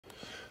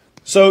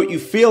So you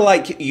feel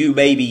like you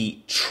may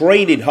be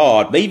training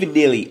hard, maybe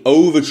nearly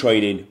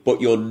overtraining, but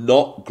you're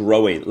not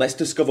growing. Let's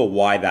discover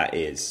why that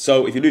is.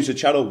 So if you're new to the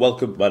channel,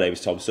 welcome. My name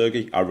is Tom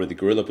Sergey. I run the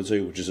Gorilla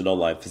Platoon, which is an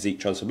online physique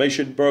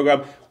transformation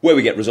program where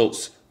we get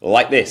results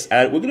like this.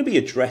 And we're going to be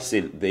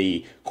addressing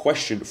the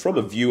question from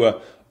a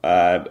viewer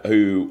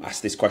who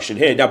asked this question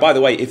here. Now, by the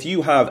way, if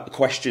you have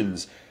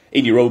questions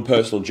in your own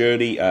personal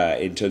journey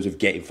in terms of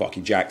getting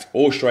fucking jacked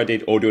or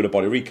shredded or doing a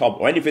body recomp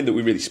or anything that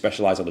we really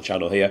specialize on the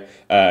channel here,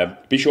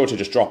 be sure to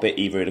just drop it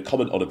either in a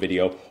comment on a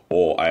video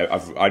or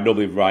I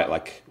normally write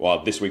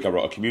this week I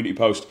wrote a community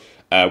post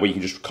where you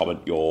can just comment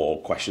your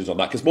questions on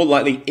that, because more than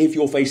likely if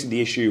you're facing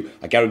the issue,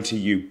 I guarantee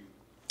you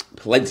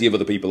plenty of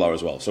other people are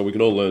as well, so we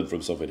can all learn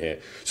from something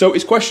here. So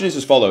his question is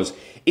as follows: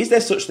 is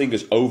there such thing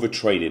as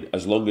overtraining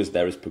as long as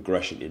there is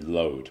progression in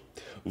load,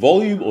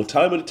 volume or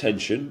time and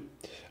attention?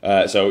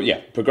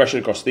 Progression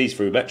across these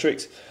three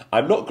metrics.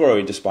 I'm not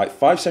growing despite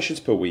 5 sessions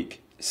per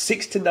week,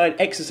 6 to 9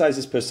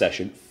 exercises per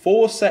session,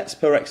 4 sets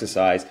per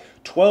exercise,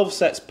 12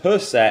 sets per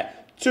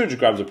set, 200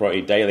 grams of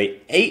protein daily,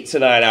 8 to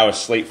 9 hours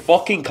sleep.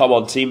 Fucking come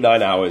on, team,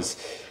 9 hours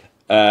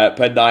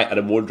per night. And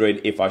I'm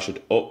wondering if I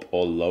should up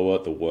or lower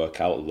the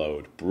workout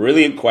load.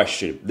 Brilliant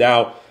question.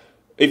 Now,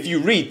 if you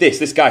read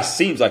this guy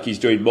seems like he's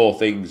doing more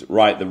things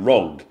right than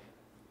wrong.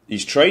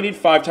 He's training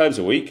 5 times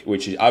a week,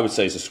 which is, I would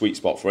say, is a sweet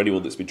spot for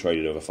anyone that's been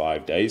training over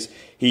 5 days.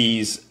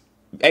 He's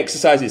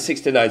exercising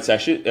 6 to 9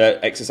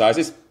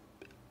 exercises.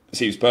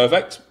 Seems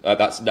perfect.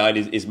 That's 9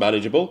 is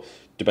manageable.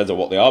 Depends on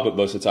what they are, but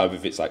most of the time,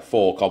 if it's like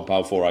 4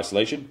 compound, 4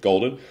 isolation,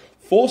 golden.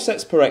 4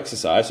 sets per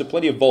exercise, so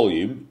plenty of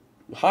volume,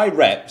 high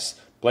reps,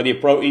 plenty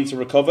of protein to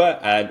recover,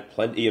 and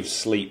plenty of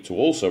sleep to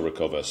also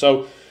recover.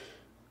 So,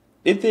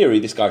 in theory,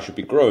 this guy should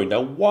be growing.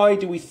 Now, why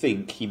do we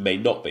think he may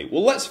not be?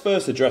 Well, let's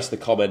first address the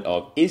comment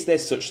of, is there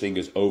such thing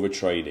as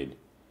overtraining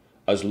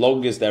as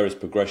long as there is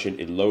progression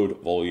in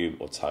load, volume,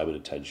 or time and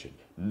attention?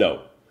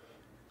 No.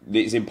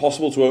 It's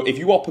impossible to, if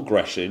you are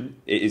progressing,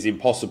 it is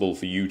impossible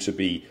for you to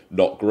be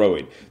not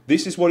growing.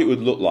 This is what it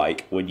would look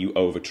like when you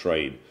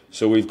overtrain.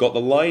 So we've got the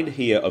line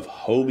here of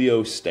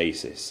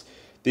homeostasis.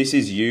 This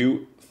is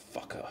you,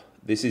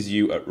 this is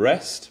you at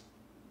rest.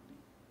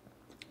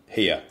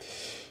 Here.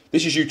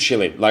 This is you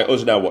chilling, like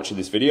us now watching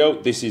this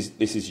video. This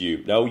is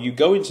you. Now you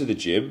go into the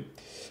gym,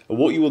 and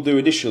what you will do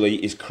initially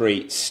is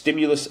create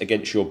stimulus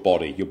against your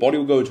body. Your body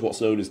will go into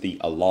what's known as the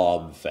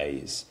alarm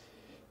phase,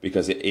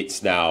 because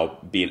it's now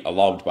being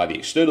alarmed by the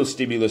external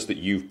stimulus that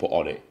you've put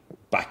on it.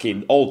 Back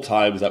in old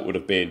times, that would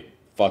have been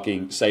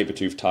fucking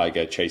saber-toothed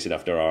tiger chasing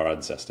after our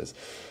ancestors.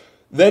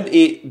 Then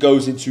it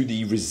goes into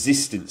the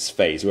resistance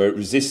phase, where it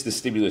resists the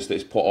stimulus that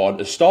is put on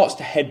and starts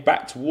to head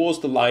back towards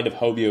the line of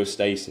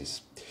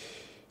homeostasis.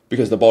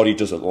 Because the body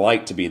doesn't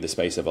like to be in the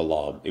space of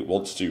alarm. It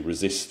wants to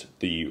resist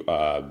the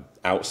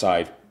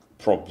outside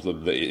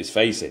problem that it is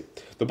facing.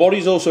 The body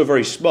is also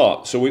very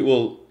smart, so it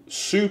will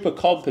super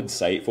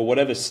compensate for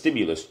whatever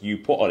stimulus you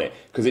put on it,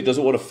 because it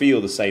doesn't want to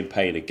feel the same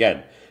pain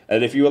again.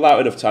 And if you allow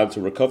enough time to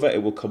recover,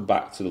 it will come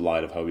back to the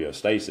line of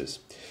homeostasis.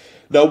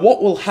 Now,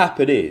 what will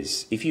happen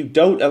is, if you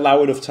don't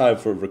allow enough time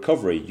for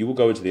recovery, you will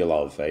go into the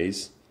alarm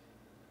phase.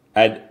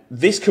 And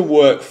this can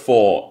work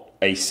for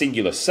a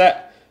singular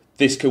set.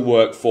 This can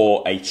work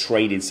for a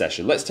training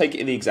session. Let's take it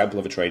in the example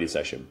of a training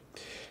session.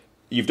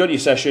 You've done your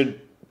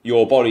session,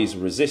 your body's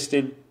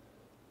resisting,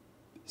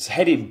 it's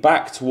heading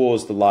back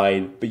towards the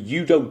line, but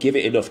you don't give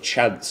it enough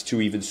chance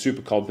to even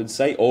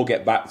supercompensate or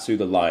get back to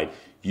the line.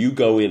 You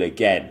go in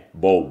again,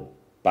 boom,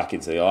 back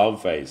into the alarm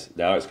phase.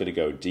 Now it's going to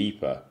go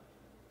deeper,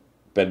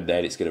 but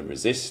then it's going to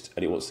resist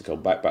and it wants to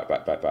come back,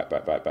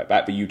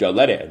 but you don't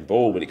let it, and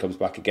boom, and it comes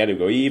back again and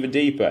go even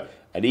deeper.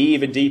 And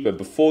even deeper.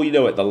 Before you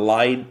know it, the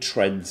line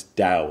trends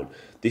down.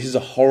 This is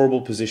a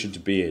horrible position to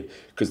be in,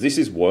 because this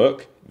is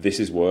work, this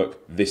is work,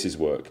 this is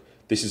work.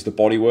 This is the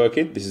body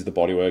working, this is the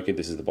body working,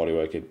 this is the body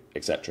working,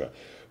 etc.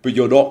 But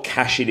you're not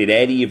cashing in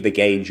any of the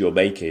gains you're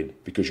making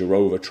because you're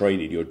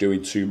overtraining, you're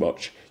doing too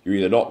much. You're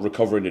either not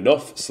recovering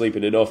enough,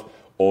 sleeping enough,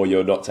 or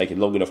you're not taking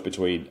long enough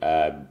between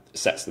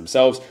sets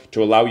themselves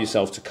to allow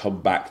yourself to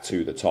come back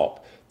to the top.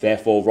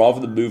 Therefore,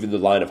 rather than moving the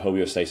line of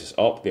homeostasis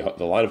up,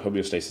 the line of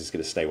homeostasis is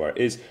going to stay where it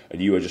is,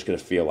 and you are just going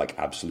to feel like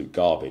absolute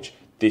garbage.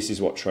 This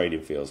is what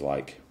training feels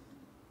like.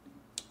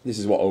 This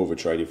is what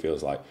overtraining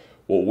feels like.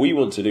 What we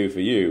want to do for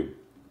you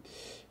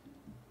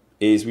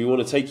is we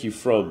want to take you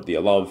from the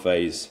alarm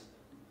phase.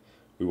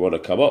 We want to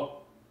come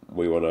up,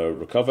 we want to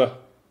recover,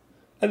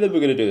 and then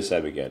we're going to do the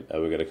same again.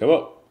 And we're going to come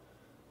up,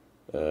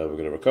 we're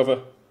going to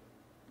recover,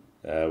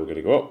 we're going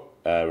to go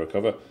up,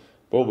 recover.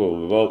 Boom, boom,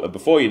 boom, boom. And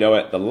before you know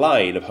it, the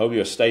line of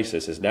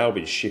homeostasis has now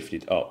been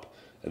shifted up.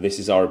 And this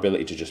is our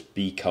ability to just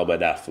become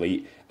an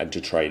athlete and to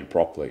train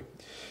properly.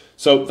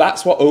 So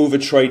that's what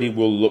overtraining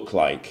will look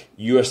like.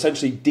 You're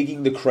essentially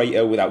digging the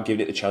crater without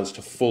giving it the chance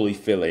to fully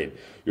fill in.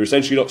 You're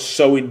essentially not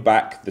sowing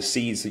back the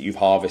seeds that you've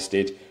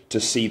harvested to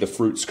see the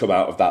fruits come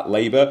out of that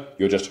labor.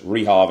 You're just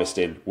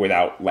reharvesting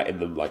without letting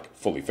them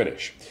fully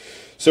finish.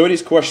 So in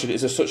his question,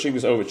 is there such thing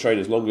as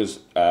overtraining as long as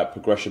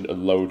progression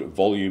and load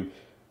volume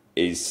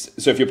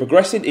so if you're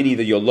progressing in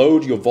either your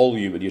load, your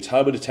volume, and your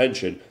time and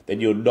attention, then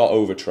you're not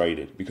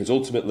overtraining, because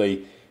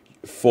ultimately,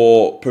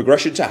 for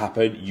progression to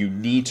happen, you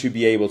need to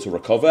be able to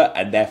recover,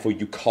 and therefore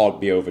you can't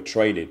be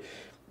overtraining.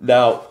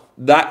 Now,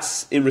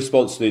 that's in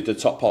response to the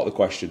top part of the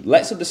question.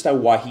 Let's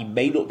understand why he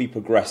may not be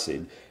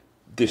progressing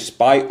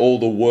despite all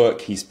the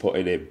work he's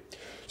putting in.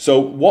 So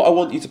what I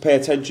want you to pay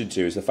attention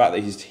to is the fact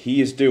that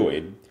he is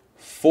doing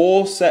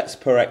 4 sets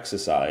per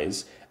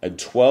exercise and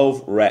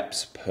 12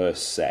 reps per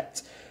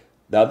set.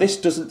 Now,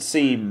 this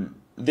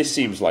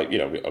seems like,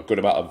 a good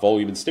amount of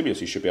volume and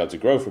stimulus. You should be able to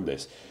grow from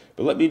this.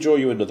 But let me draw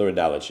you another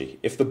analogy.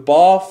 If the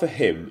bar for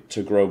him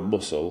to grow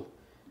muscle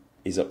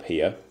is up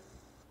here,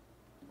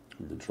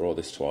 I'm going to draw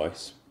this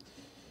twice.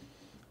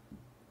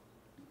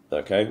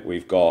 Okay,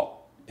 we've got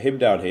him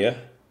down here,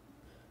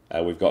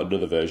 and we've got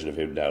another version of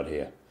him down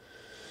here.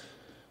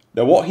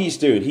 Now, what he's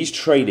doing, he's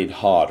training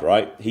hard,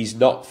 right? He's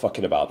not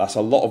fucking about. That's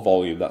a lot of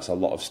volume. That's a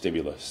lot of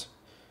stimulus.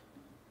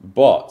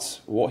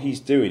 But what he's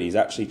doing, he's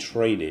actually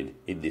training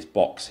in this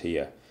box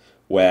here,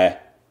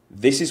 where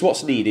this is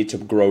what's needed to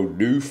grow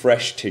new,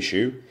 fresh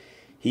tissue.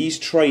 He's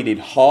training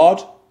hard.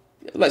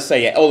 Let's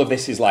say all of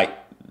this is like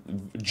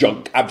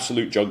junk,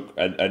 absolute junk,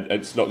 and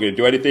it's not going to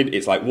do anything.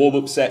 It's like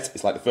warm-up sets.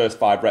 It's like the first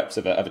 5 reps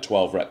of a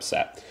 12-rep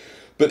set.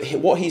 But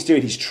what he's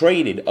doing, he's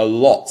training a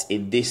lot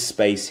in this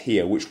space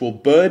here, which will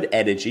burn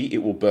energy.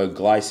 It will burn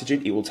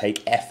glycogen. It will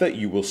take effort.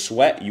 You will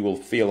sweat. You will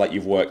feel like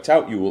you've worked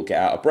out. You will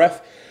get out of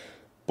breath.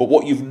 But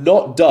what you've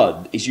not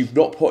done is you've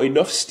not put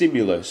enough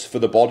stimulus for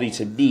the body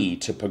to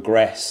need to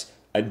progress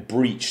and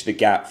breach the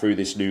gap through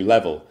this new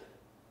level.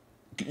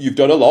 You've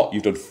done a lot.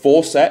 You've done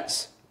 4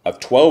 sets of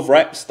 12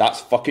 reps.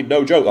 That's fucking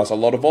no joke. That's a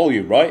lot of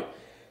volume, right?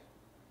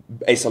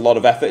 It's a lot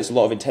of effort. It's a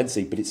lot of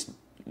intensity, but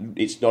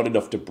it's not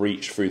enough to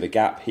breach through the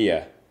gap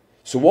here.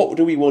 So what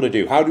do we want to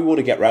do? How do we want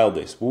to get around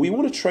this? Well, we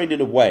want to train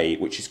in a way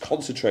which is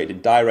concentrated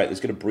and direct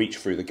that's going to breach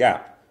through the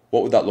gap.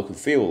 What would that look and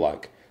feel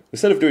like?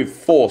 Instead of doing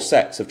 4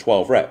 sets of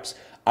 12 reps,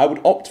 I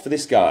would opt for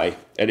this guy,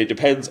 and it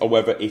depends on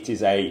whether it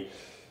is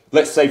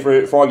let's say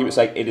for argument's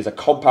sake, it is a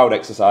compound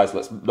exercise.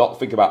 Let's not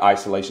think about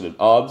isolation and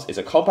arms. It's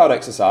a compound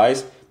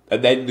exercise,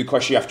 and then the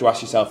question you have to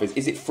ask yourself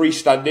is it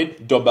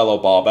freestanding, dumbbell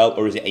or barbell,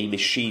 or is it a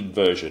machine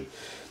version?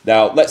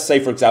 Now, let's say,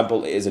 for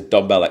example, it is a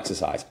dumbbell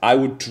exercise. I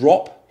would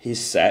drop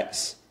his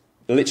sets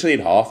literally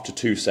in half to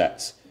 2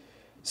 sets.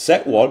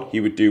 Set 1, he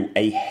would do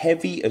a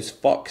heavy as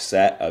fuck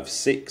set of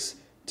 6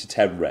 to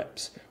 10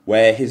 reps,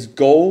 where his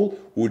goal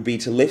would be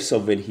to lift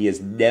something he has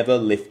never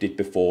lifted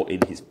before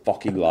in his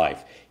fucking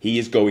life. He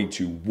is going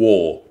to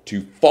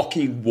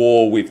fucking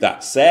war with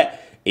that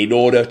set in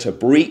order to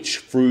breach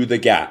through the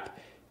gap.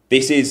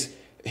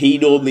 He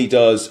normally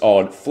does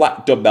on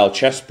flat dumbbell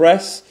chest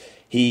press.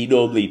 He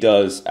normally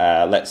does,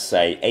 let's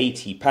say,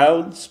 80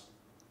 pounds.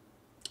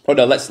 Oh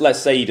no, let's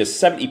say he does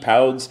 70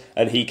 pounds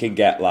and he can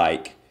get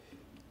like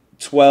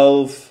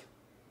 12,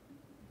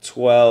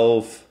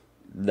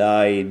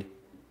 9,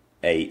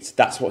 8.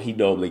 That's what he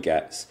normally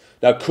gets.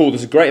 Now, cool,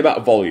 there's a great amount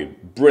of volume.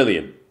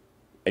 Brilliant.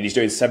 And he's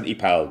doing 70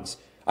 pounds.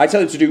 I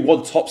tell him to do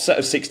one top set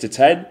of 6 to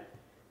 10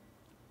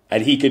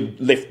 and he can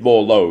lift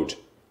more load.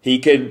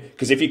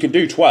 Because if he can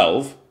do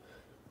 12,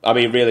 I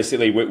mean,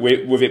 realistically,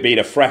 with it being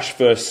a fresh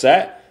first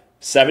set,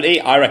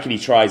 70, I reckon he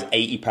tries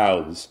 80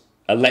 pounds.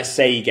 And let's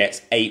say he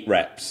gets 8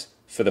 reps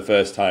for the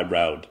first time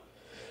round.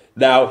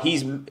 Now,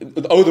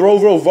 the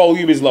overall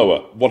volume is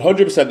lower.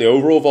 100% the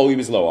overall volume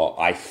is lower.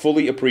 I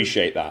fully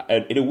appreciate that.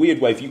 And in a weird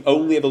way, if you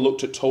only ever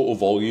looked at total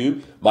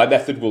volume, my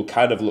method will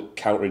kind of look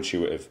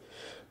counterintuitive.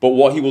 But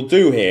what he will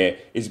do here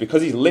is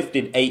because he's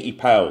lifting 80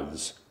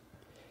 pounds,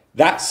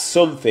 that's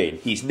something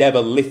he's never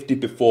lifted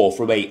before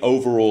from a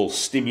overall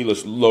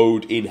stimulus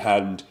load in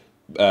hand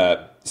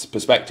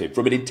perspective,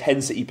 from an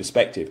intensity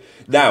perspective.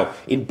 Now,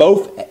 in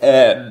both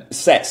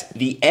sets,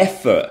 the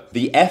effort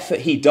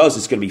he does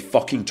is going to be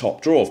fucking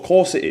top draw. Of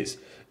course it is.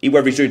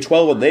 Whether he's doing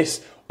 12 on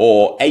this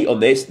or 8 on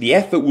this, the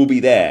effort will be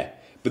there.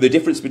 But the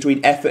difference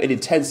between effort and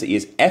intensity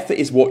is effort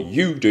is what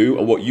you do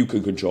and what you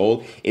can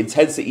control.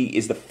 Intensity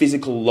is the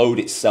physical load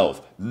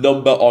itself,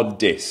 number on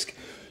disc.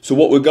 So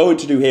what we're going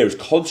to do here is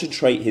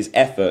concentrate his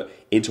effort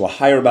into a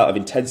higher amount of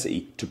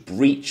intensity to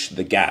breach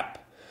the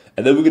gap.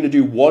 And then we're going to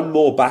do one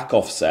more back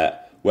off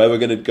set where we're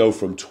going to go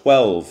from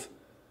 12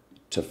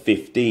 to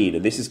 15.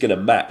 And this is going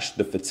to match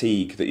the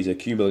fatigue that he's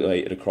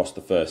accumulated across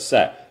the first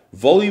set.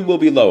 Volume will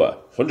be lower,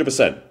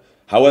 100%.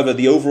 However,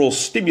 the overall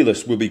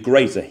stimulus will be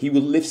greater. He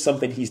will lift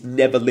something he's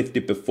never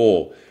lifted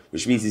before,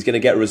 which means he's going to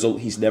get a result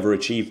he's never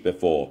achieved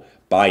before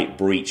by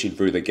breaching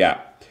through the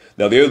gap.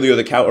 Now, the only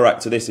other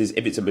counteract to this is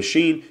if it's a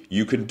machine,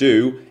 you can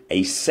do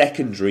a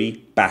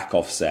secondary back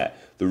off set.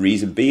 The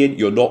reason being,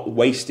 you're not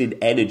wasting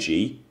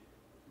energy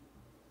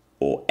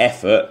or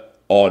effort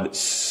on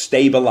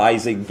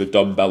stabilizing the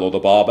dumbbell or the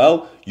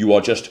barbell. You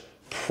are just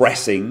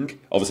pressing.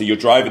 Obviously, you're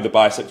driving the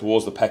bicep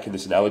towards the pec in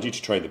this analogy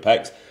to train the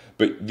pecs,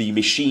 but the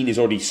machine is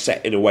already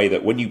set in a way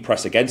that when you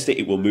press against it,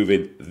 it will move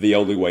in the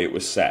only way it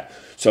was set.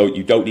 So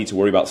you don't need to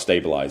worry about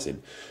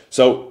stabilizing.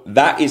 So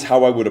that is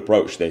how I would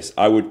approach this.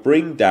 I would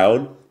bring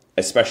down,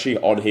 especially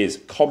on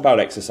his compound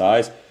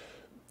exercise,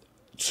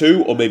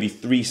 2 or maybe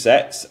 3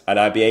 sets, and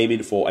I'd be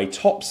aiming for a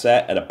top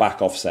set and a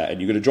back off set,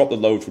 and you're going to drop the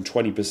load from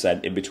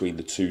 20% in between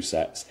the 2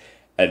 sets.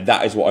 And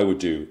that is what I would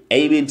do.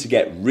 Aiming to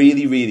get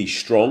really, really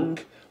strong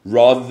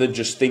rather than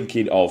just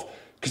thinking of,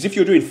 because if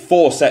you're doing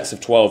 4 sets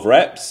of 12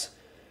 reps,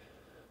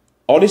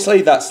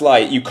 honestly, that's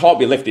like, you can't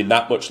be lifting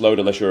that much load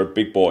unless you're a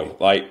big boy.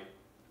 Like,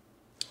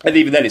 and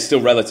even then, it's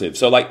still relative.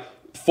 So, like,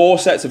 4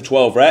 sets of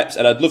 12 reps,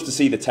 and I'd love to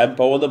see the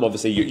tempo on them.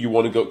 Obviously, you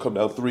want to come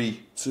down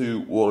 3,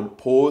 2, 1,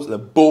 pause, and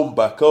then boom,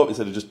 back up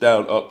instead of just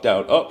down, up,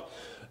 down, up.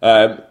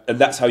 And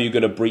that's how you're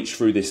going to breach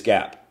through this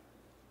gap.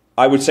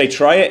 I would say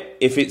try it.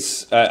 If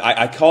it's,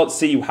 I can't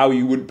see how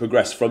you wouldn't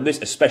progress from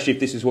this, especially if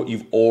this is what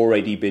you've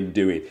already been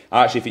doing.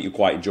 I actually think you'll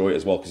quite enjoy it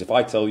as well, because if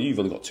I tell you you've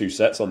only got 2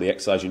 sets on the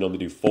exercise, you normally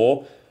do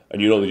 4,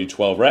 and you normally do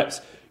 12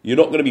 reps, you're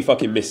not going to be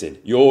fucking missing.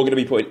 You're going to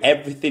be putting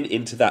everything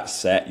into that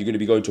set. You're going to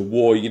be going to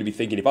war. You're going to be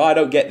thinking, if I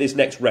don't get this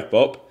next rep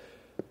up,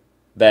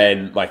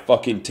 then my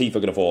fucking teeth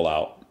are going to fall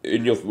out.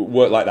 And you'll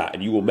work like that,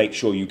 and you will make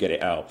sure you get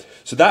it out.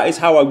 So that is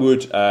how I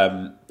would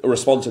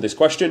respond to this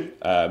question.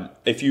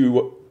 If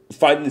you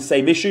find the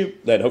same issue,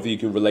 then hopefully you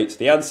can relate to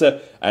the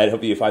answer, and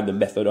hopefully you find the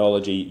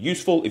methodology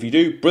useful. If you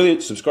do,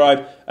 brilliant,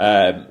 subscribe.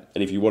 And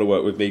if you want to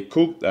work with me,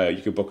 cool.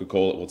 You can book a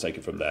call, and we'll take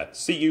it from there.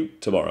 See you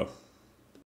tomorrow.